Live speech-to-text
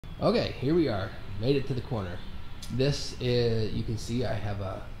Okay, here we are. Made it to the corner. This is, you can see I have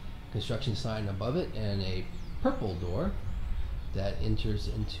a construction sign above it and a purple door that enters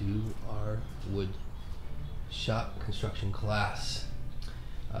into our wood shop construction class.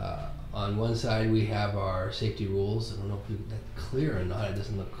 On one side we have our safety rules. I don't know if that's clear or not. It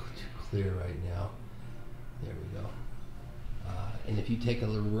doesn't look too clear right now. There we go. And if you take a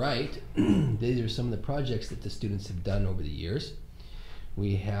look right, these are some of the projects that the students have done over the years.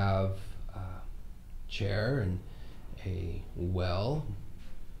 We have a chair and a well,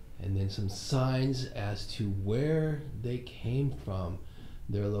 and then some signs as to where they came from,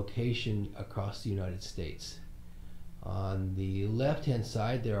 their location across the United States. On the left hand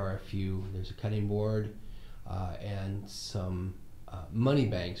side there are there's a cutting board and some money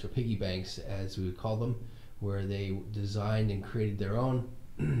banks, or piggy banks as we would call them, where they designed and created their own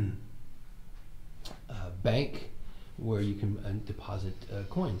bank where you can deposit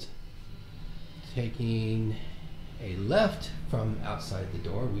coins. Taking a left from outside the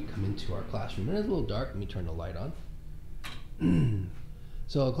door, we come into our classroom, and it's a little dark. Let me turn the light on.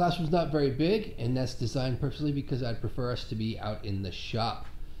 So the classroom's not very big, and that's designed purposely because I'd prefer us to be out in the shop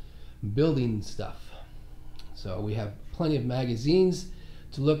building stuff. So we have plenty of magazines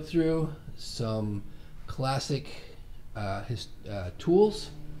to look through, some classic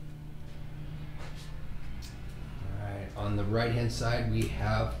tools. Alright, on the right hand side we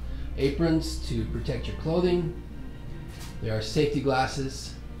have aprons to protect your clothing. There are safety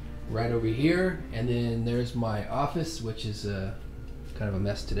glasses right over here, and then there's my office, which is kind of a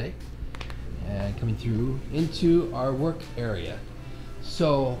mess today. And coming through into our work area.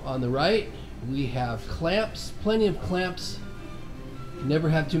 So on the right we have clamps, plenty of clamps. Never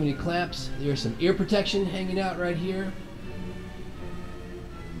have too many clamps. There's some ear protection hanging out right here.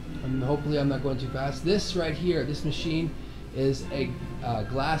 Hopefully I'm not going too fast. This right here, this machine is a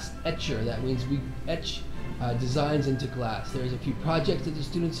glass etcher. That means we etch designs into glass. There's a few projects that the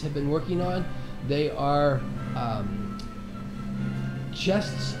students have been working on. They are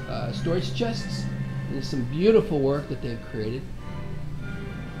chests, storage chests. There's some beautiful work that they've created.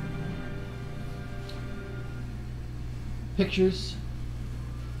 Pictures.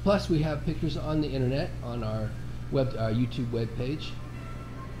 Plus we have pictures on the internet on our YouTube web page.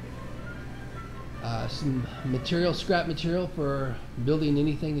 Some material, scrap material for building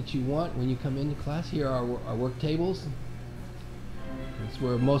anything that you want when you come into class. Here are our work tables. That's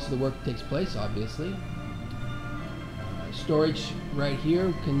where most of the work takes place, obviously. Storage right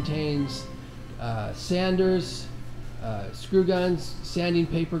here contains sanders, screw guns, sanding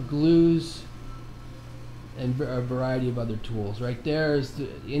paper, glues, and a variety of other tools. Right there is the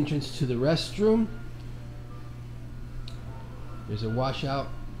entrance to the restroom. There's a washout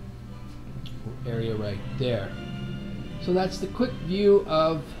area right there. So that's the quick view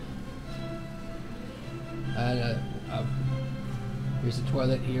of here's a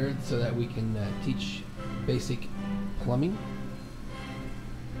toilet here so that we can teach basic plumbing.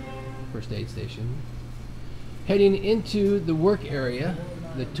 First aid station. Heading into the work area,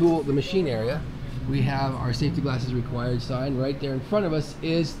 the machine area, we have our safety glasses required sign. Right there in front of us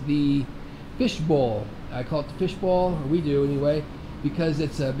is the fish bowl. I call it the fish bowl, or we do anyway, because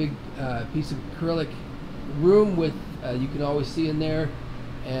it's a big piece of acrylic room with you can always see in there,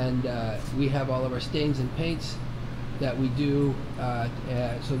 and we have all of our stains and paints that we do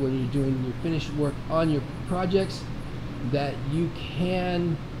so when you're doing your finished work on your projects, that you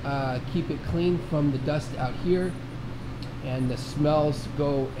can keep it clean from the dust out here, and the smells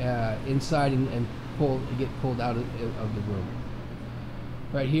go inside and get pulled out of the room.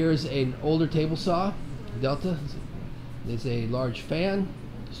 Right here is an older table saw, Delta. There's a large fan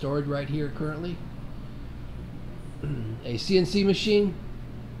stored right here currently. A CNC machine.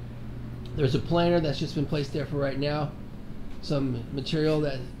 There's a planer that's just been placed there for right now. Some material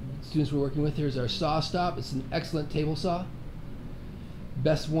that students were working with. Here's our saw stop. It's an excellent table saw.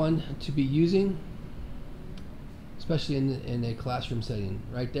 Best one to be using, especially in a classroom setting.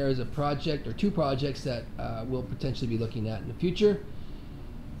 Right there is a project, or two projects, that we'll potentially be looking at in the future.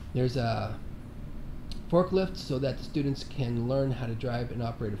 There's a forklift so that the students can learn how to drive and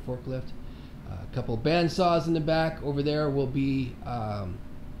operate a forklift. A couple of band saws in the back. Over there will be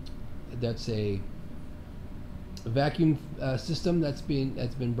that's a vacuum system that's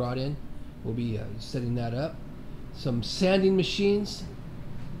been brought in. We'll be setting that up. Some sanding machines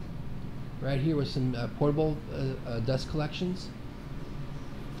right here with some portable dust collections.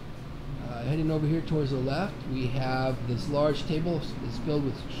 Heading over here towards the left, we have this large table. It's filled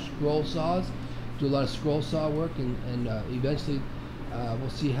with scroll saws. Do a lot of scroll saw work, and eventually we'll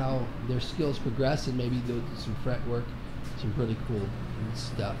see how their skills progress, and maybe do some fret work, some pretty cool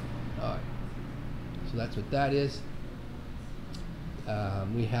stuff. Alright, so that's what that is.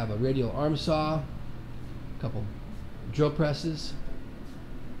 We have a radial arm saw, a couple drill presses,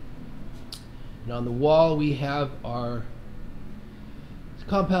 and on the wall we have our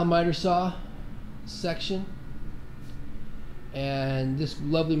compound miter saw section. And this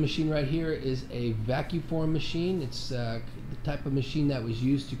lovely machine right here is a vacuum form machine. It's the type of machine that was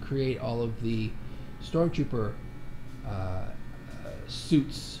used to create all of the stormtrooper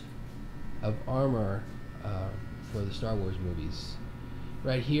suits of armor for the Star Wars movies.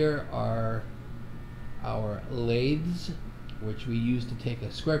 Right here are our lathes, which we use to take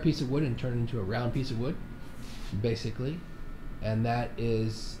a square piece of wood and turn it into a round piece of wood, basically. And that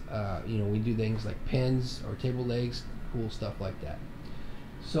is, we do things like pins or table legs, cool stuff like that.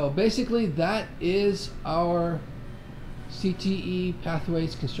 So basically that is our CTE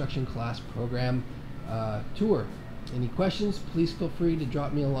Pathways Construction Class Program tour. Any questions, please feel free to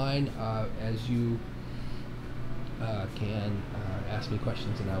drop me a line as you can ask me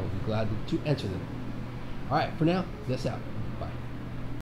questions, and I will be glad to answer them. Alright, for now, this out.